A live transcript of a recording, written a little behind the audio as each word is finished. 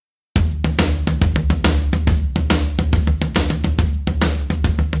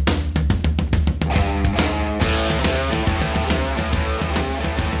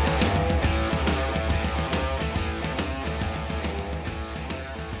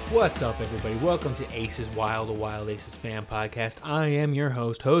What's up, everybody? Welcome to Aces Wild, a Wild Aces fan podcast. I am your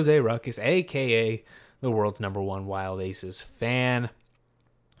host, Jose Ruckus, a.k.a. the world's number one Wild Aces fan.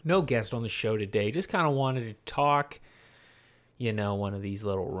 No guest on the show today. Just kind of wanted to talk, one of these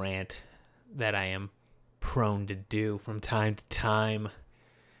little rant that I am prone to do from time to time.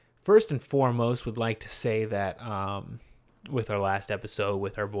 First and foremost, would like to say that with our last episode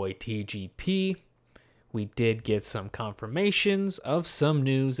with our boy TGP, we did get some confirmations of some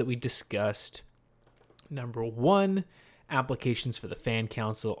news that we discussed. Number one, applications for the fan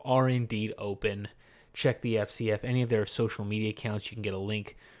council are indeed open. Check the FCF, any of their social media accounts. You can get a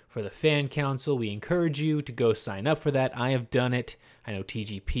link for the fan council. We encourage you to go sign up for that. I have done it. I know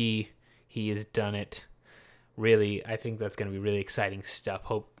TGP, he has done it. Really, I think that's going to be really exciting stuff.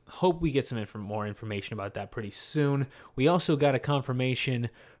 Hope we get some more information about that pretty soon. We also got a confirmation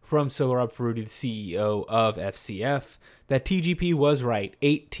from Solar Uprooted, CEO of FCF, that TGP was right.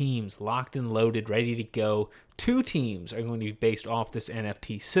 8 teams locked and loaded, ready to go. 2 teams are going to be based off this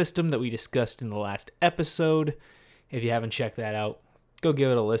NFT system that we discussed in the last episode. If you haven't checked that out, go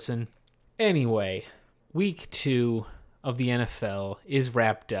give it a listen. Anyway, week 2 of the NFL is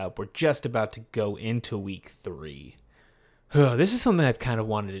wrapped up. We're just about to go into week 3. This is something I've kind of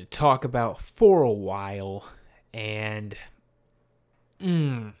wanted to talk about for a while, and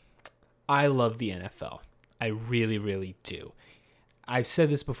I love the NFL. I really, really do. I've said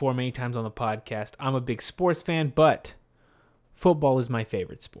this before many times on the podcast. I'm a big sports fan, but football is my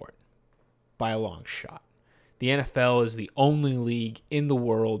favorite sport by a long shot. The NFL is the only league in the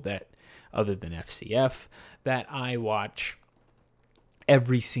world that, other than FCF, that I watch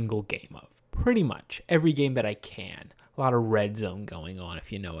every single game of. Pretty much every game that I can. A lot of red zone going on,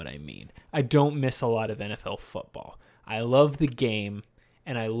 if you know what I mean. I don't miss a lot of NFL football. I love the game,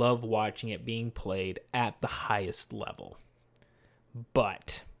 and I love watching it being played at the highest level.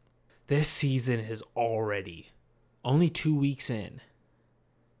 But this season has already, only 2 weeks in,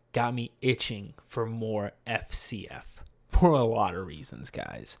 got me itching for more FCF for a lot of reasons,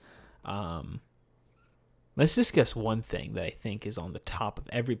 guys. Let's discuss one thing that I think is on the top of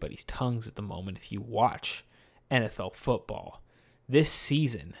everybody's tongues at the moment if you watch NFL football. This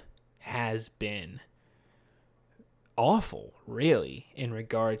season has been awful, really, in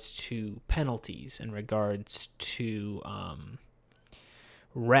regards to penalties, in regards to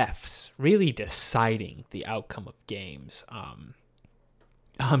refs really deciding the outcome of games.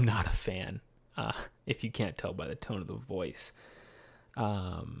 I'm not a fan, if you can't tell by the tone of the voice.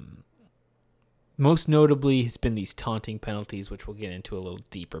 Most notably has been these taunting penalties, which we'll get into a little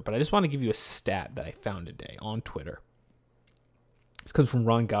deeper. But I just want to give you a stat that I found today on Twitter. This comes from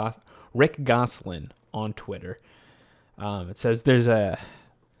Rick Gosselin on Twitter. It says there's a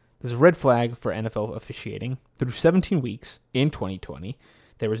red flag for NFL officiating. Through 17 weeks in 2020,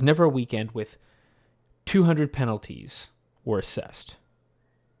 there was never a weekend with 200 penalties were assessed.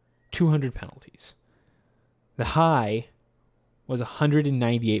 200 penalties. The high was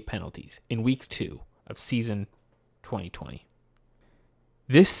 198 penalties in week 2 of season 2020.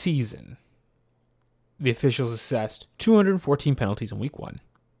 This season, the officials assessed 214 penalties in week 1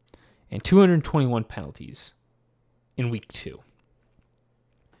 and 221 penalties in week 2.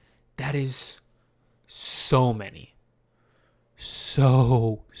 That is so many.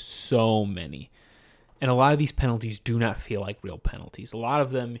 So many. And a lot of these penalties do not feel like real penalties. A lot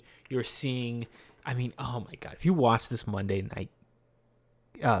of them you're seeing, oh my God, if you watch this Monday night,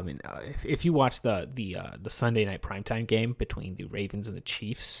 if you watch the Sunday night primetime game between the Ravens and the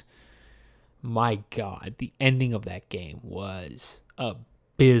Chiefs, my God, the ending of that game was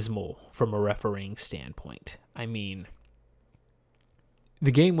abysmal from a refereeing standpoint. The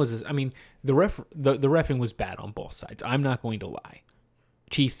game was, the reffing was bad on both sides. I'm not going to lie.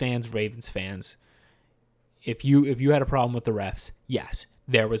 Chiefs fans, Ravens fans, if you had a problem with the refs, yes,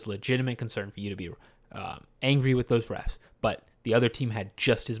 there was legitimate concern for you to be angry with those refs, but the other team had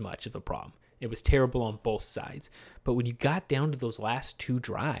just as much of a problem. It was terrible on both sides. But when you got down to those last 2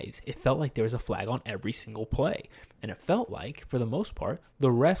 drives, it felt like there was a flag on every single play. And it felt like, for the most part, the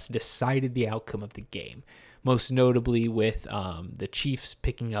refs decided the outcome of the game. Most notably with the Chiefs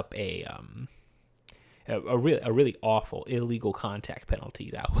picking up a really awful illegal contact penalty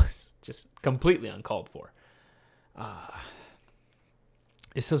that was just completely uncalled for.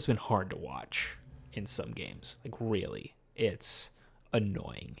 It's just been hard to watch in some games. Like, really. It's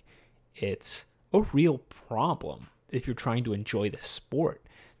annoying. It's a real problem if you're trying to enjoy the sport,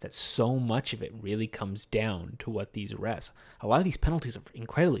 that so much of it really comes down to what these refs. A lot of these penalties are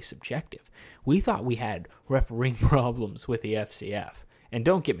incredibly subjective. We thought we had refereeing problems with the FCF. And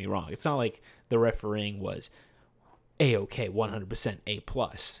don't get me wrong, it's not like the refereeing was A-OK, 100% A+.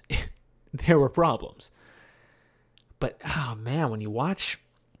 There were problems. But, oh man, when you watch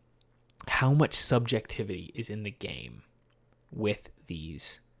how much subjectivity is in the game with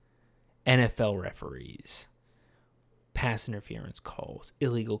these NFL referees, pass interference calls,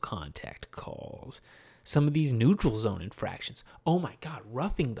 illegal contact calls, some of these neutral zone infractions. Oh my God,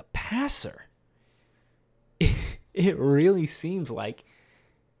 roughing the passer. It really seems like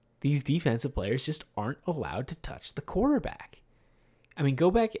these defensive players just aren't allowed to touch the quarterback. I mean, go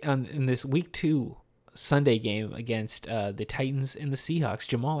back in this week 2 Sunday game against the Titans and the Seahawks.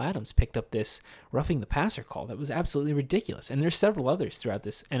 Jamal Adams picked up this roughing the passer call that was absolutely ridiculous. And there's several others throughout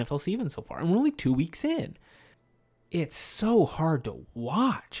this NFL season so far. And we're only 2 weeks in. It's so hard to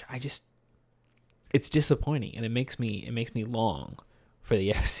watch. It's disappointing, and it makes me long for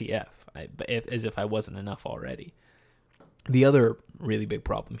the FCF, as if I wasn't enough already. The other really big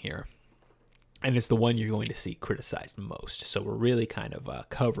problem here, and it's the one you're going to see criticized most, so we're really kind of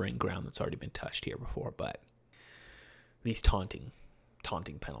covering ground that's already been touched here before, but these taunting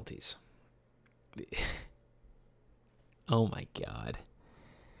penalties. Oh my God.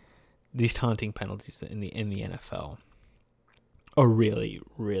 These taunting penalties in the NFL are really,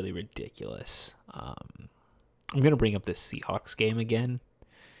 really ridiculous. I'm going to bring up this Seahawks game again,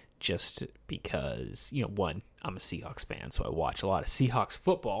 just because, one, I'm a Seahawks fan, so I watch a lot of Seahawks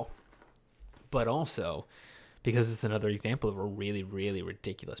football, but also because it's another example of a really, really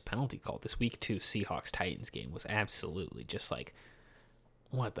ridiculous penalty call. This week 2 Seahawks-Titans game was absolutely just like,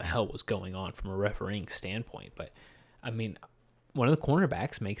 what the hell was going on from a refereeing standpoint? But, I mean, one of the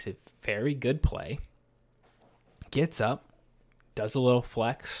cornerbacks makes a very good play, gets up, does a little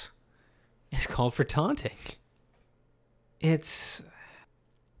flex, is called for taunting. It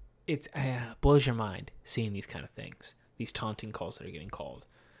blows your mind seeing these kind of things, these taunting calls that are getting called.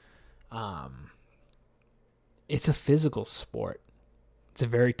 It's a physical sport. It's a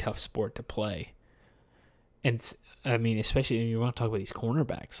very tough sport to play. And especially when you want to talk about these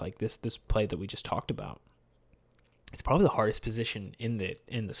cornerbacks, like this play that we just talked about. It's probably the hardest position in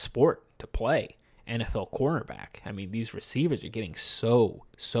the sport to play, NFL cornerback. I mean, these receivers are getting so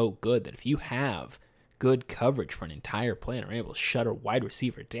good that if you have good coverage for an entire play and are able to shut a wide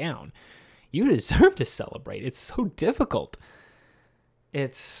receiver down, you deserve to celebrate. It's so difficult.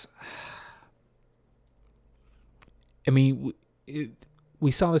 We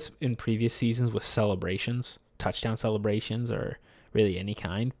saw this in previous seasons with celebrations, touchdown celebrations, or really any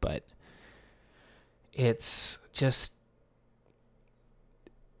kind, but it's just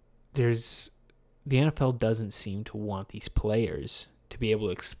the NFL doesn't seem to want these players to be able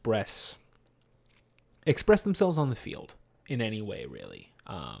to express themselves on the field in any way, really,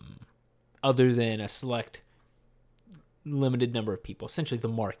 other than a select limited number of people, essentially the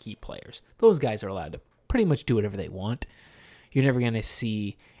marquee players. Those guys are allowed to pretty much do whatever they want. You're never going to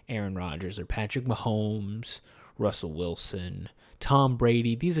see Aaron Rodgers or Patrick Mahomes, Russell Wilson, Tom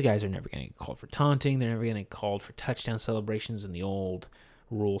Brady. These guys are never going to get called for taunting. They're never going to get called for touchdown celebrations in the old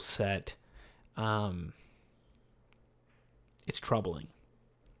rule set. It's troubling.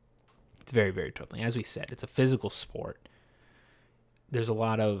 It's very, very troubling. As we said, it's a physical sport. There's a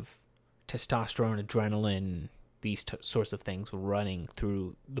lot of testosterone, adrenaline, these sorts of things running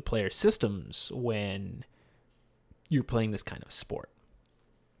through the player's systems when you're playing this kind of sport.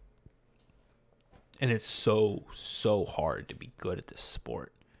 And it's so hard to be good at this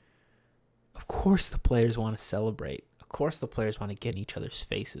sport. Of course the players want to celebrate. Of course the players want to get in each other's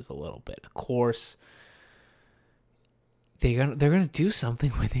faces a little bit. Of course they're gonna do something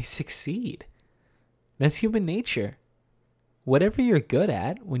when they succeed. That's human nature. Whatever you're good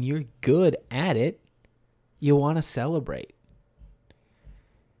at, when you're good at it, you want to celebrate.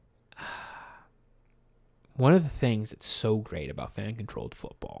 One of the things that's so great about fan-controlled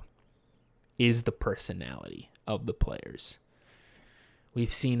football is the personality of the players.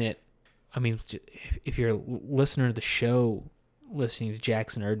 We've seen it. I mean, if you're a listener to the show, listening to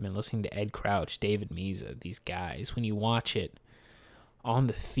Jackson Erdman, listening to Ed Crouch, David Meza, these guys, when you watch it on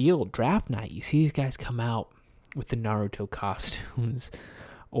the field, draft night, you see these guys come out with the Naruto costumes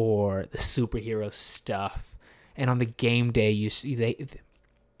or the superhero stuff, and on the game day, you see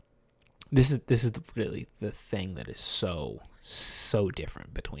This is really the thing that is so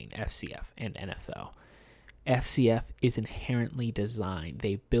different between FCF and NFL. FCF is inherently designed.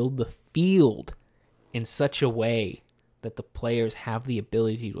 They build the field in such a way that the players have the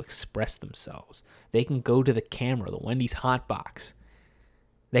ability to express themselves. They can go to the camera, the Wendy's hot box.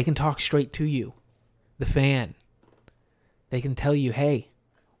 They can talk straight to you, the fan. They can tell you, hey,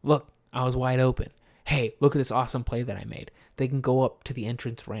 look, I was wide open. Hey, look at this awesome play that I made. They can go up to the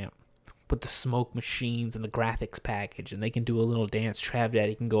entrance ramp with the smoke machines and the graphics package, and they can do a little dance. Trav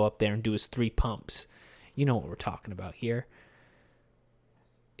Daddy can go up there and do his 3 pumps. You know what we're talking about here.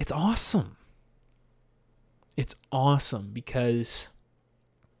 It's awesome. It's awesome because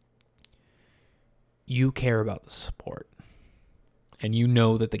you care about the sport. And you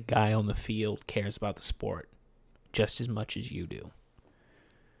know that the guy on the field cares about the sport just as much as you do.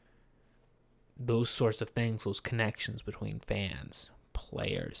 Those sorts of things, those connections between fans,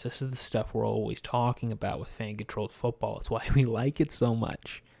 players, this is the stuff we're always talking about with fan-controlled football. It's why we like it so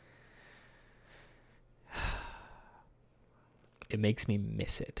much. It makes me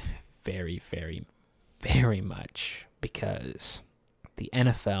miss it very, very, very much because the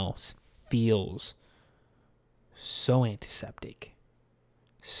NFL feels so antiseptic,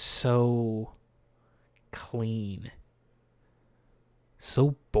 so clean,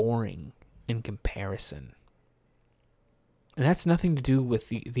 so boring in comparison. And that's nothing to do with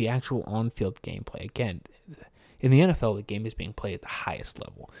the actual on-field gameplay. Again, in the NFL, the game is being played at the highest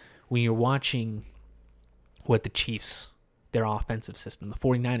level. When you're watching what the Chiefs, their offensive system, the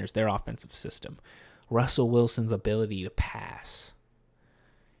 49ers, their offensive system, Russell Wilson's ability to pass,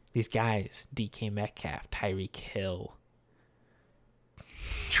 these guys, DK Metcalf, Tyreek Hill,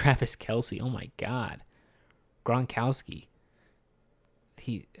 Travis Kelce, oh my God, Gronkowski.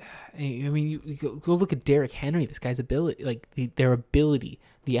 You go look at Derrick Henry, this guy's ability, like their ability,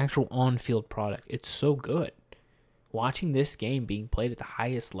 the actual on-field product, it's so good. Watching this game being played at the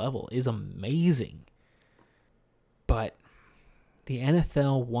highest level is amazing. But the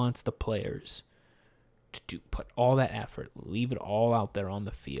NFL wants the players to put all that effort, leave it all out there on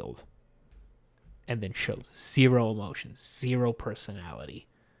the field, and then shows zero emotion, zero personality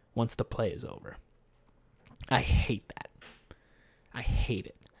once the play is over. I hate that. I hate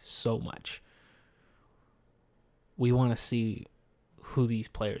it so much. We want to see who these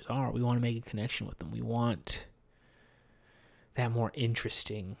players are. We want to make a connection with them. We want that more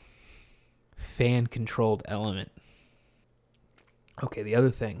interesting fan-controlled element. Okay, the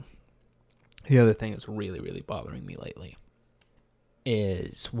other thing that's really, really bothering me lately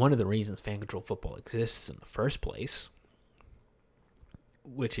is one of the reasons fan-controlled football exists in the first place,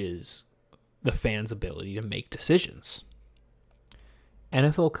 which is the fans' ability to make decisions.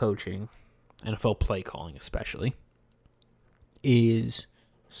 NFL coaching, NFL play calling especially, is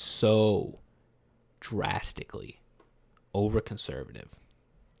so drastically over-conservative.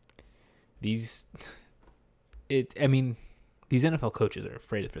 These NFL coaches are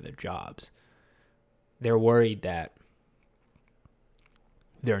afraid for their jobs. They're worried that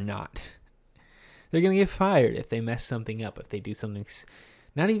they're going to get fired if they mess something up, if they do something,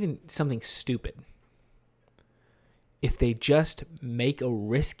 not even something stupid. If they just make a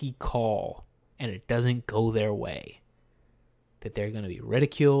risky call and it doesn't go their way, that they're going to be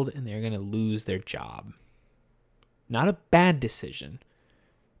ridiculed and they're going to lose their job. Not a bad decision,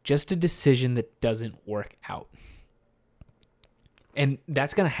 just a decision that doesn't work out. And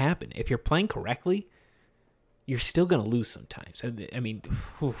that's going to happen. If you're playing correctly, you're still going to lose sometimes. I mean,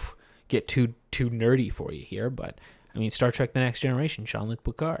 get too nerdy for you here, but I mean, Star Trek The Next Generation, Jean-Luc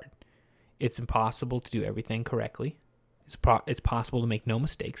Picard. It's impossible to do everything correctly. It's possible to make no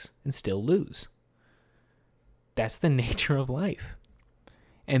mistakes and still lose. That's the nature of life.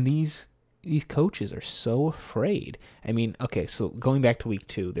 And these coaches are so afraid. I mean, okay, so going back to week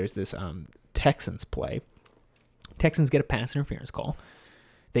 2, there's this Texans play. Texans get a pass interference call.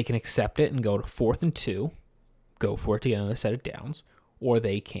 They can accept it and go to 4th and 2, go for it to get another set of downs, or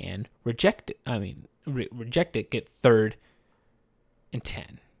they can reject it. Reject it, get 3rd and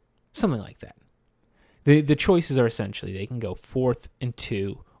 10, something like that. The choices are essentially they can go 4th and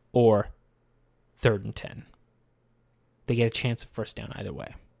 2 or 3rd and 10. They get a chance of first down either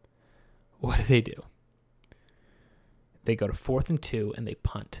way. What do? They go to 4th and 2 and they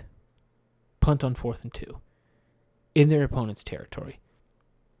punt. Punt on 4th and 2 in their opponent's territory.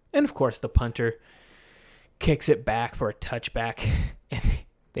 And of course, the punter kicks it back for a touchback and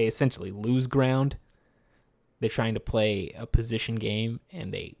they essentially lose ground. They're trying to play a position game,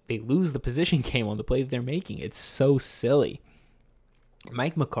 and they lose the position game on the play that they're making. It's so silly.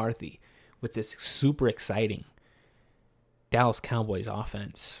 Mike McCarthy, with this super exciting Dallas Cowboys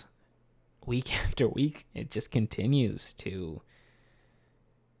offense, week after week, it just continues to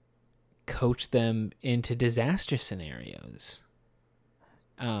coach them into disaster scenarios.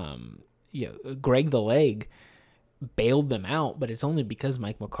 Greg the Leg bailed them out, but it's only because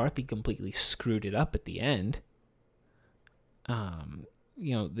Mike McCarthy completely screwed it up at the end.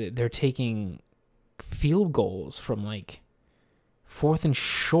 They're taking field goals from like 4th and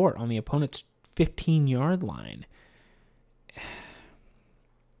short on the opponent's 15-yard line.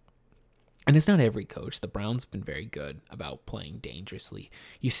 And it's not every coach. The Browns have been very good about playing dangerously.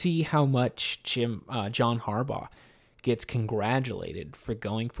 You see how much John Harbaugh gets congratulated for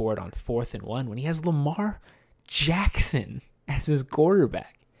going for it on 4th and 1 when he has Lamar Jackson as his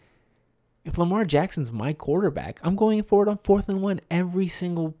quarterback. If Lamar Jackson's my quarterback, I'm going for it on 4th and 1 every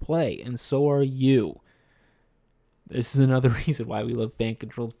single play, and so are you. This is another reason why we love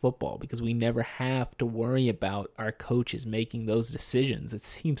fan-controlled football, because we never have to worry about our coaches making those decisions. It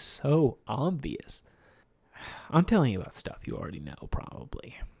seems so obvious. I'm telling you about stuff you already know,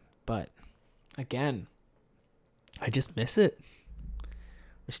 probably. But, again, I just miss it.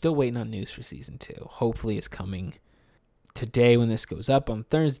 We're still waiting on news for Season 2. Hopefully it's coming today when this goes up on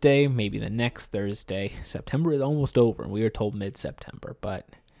Thursday, maybe the next Thursday. September is almost over, and we were told mid-September, but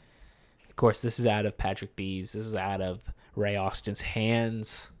of course this is out of Patrick D's. This is out of Ray Austin's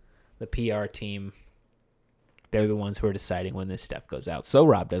hands, the PR team. They're the ones who are deciding when this stuff goes out. So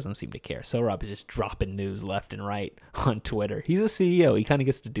Rob doesn't seem to care. So Rob is just dropping news left and right on Twitter. He's a CEO. He kind of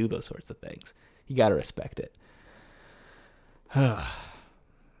gets to do those sorts of things. You got to respect it.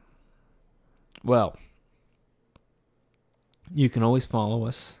 Well, you can always follow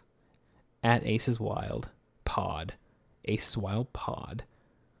us at Aces Wild Pod, Aces Wild Pod,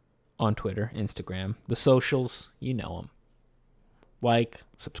 on Twitter, Instagram, the socials, you know them. Like,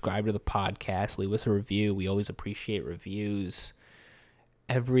 subscribe to the podcast, leave us a review. We always appreciate reviews.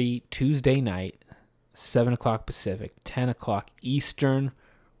 Every Tuesday night, 7 o'clock Pacific, 10 o'clock Eastern,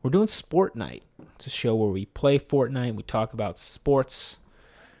 we're doing Sport Night. It's a show where we play Fortnite, we talk about sports.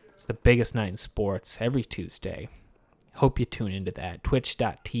 It's the biggest night in sports every Tuesday. Hope you tune into that.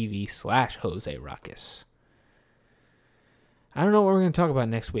 Twitch.tv/Jose Ruckus. I don't know what we're going to talk about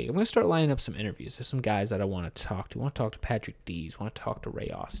next week. I'm going to start lining up some interviews. There's some guys that I want to talk to. I want to talk to Patrick Dees. I want to talk to Ray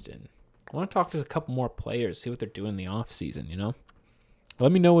Austin. I want to talk to a couple more players, see what they're doing in the offseason, you know?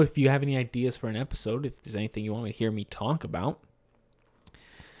 Let me know if you have any ideas for an episode, if there's anything you want to hear me talk about.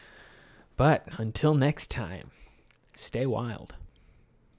 But until next time, stay wild.